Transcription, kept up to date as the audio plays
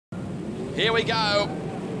Here we go.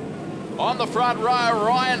 On the front row,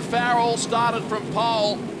 Ryan Farrell started from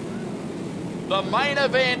pole. The main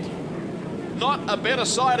event, not a better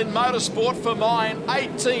side in motorsport for mine.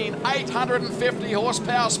 18 850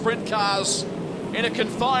 horsepower sprint cars in a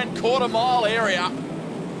confined quarter-mile area.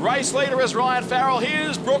 Race leader is Ryan Farrell.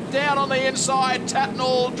 Here's Brook down on the inside.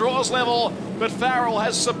 Tatnall draws level, but Farrell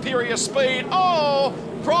has superior speed. Oh,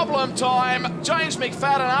 problem time. James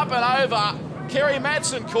McFadden up and over. Kerry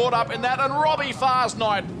Madsen caught up in that, and Robbie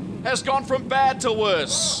Farsnight has gone from bad to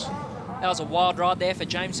worse. That was a wild ride there for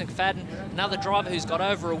James McFadden. Another driver who's got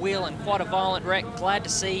over a wheel and quite a violent wreck. Glad to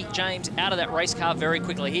see James out of that race car very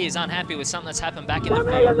quickly. He is unhappy with something that's happened back in the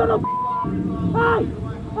field.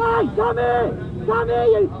 Hey, come here,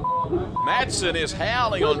 you... Madsen is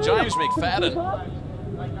howling on James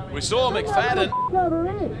McFadden. We saw McFadden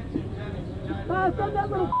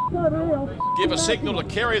give a signal to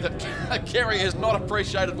Kerry that Kerry has not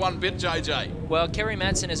appreciated one bit, JJ. Well, Kerry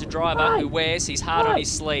Madsen is a driver who wears his heart on his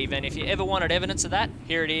sleeve, and if you ever wanted evidence of that,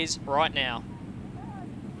 here it is right now.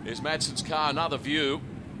 Here's Madsen's car, another view.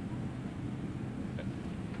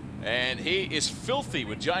 And he is filthy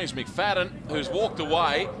with James McFadden, who's walked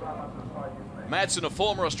away. Madsen, a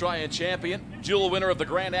former Australian champion, dual winner of the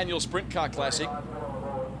Grand Annual Sprint Car Classic,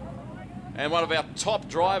 and one of our top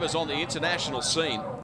drivers on the international scene.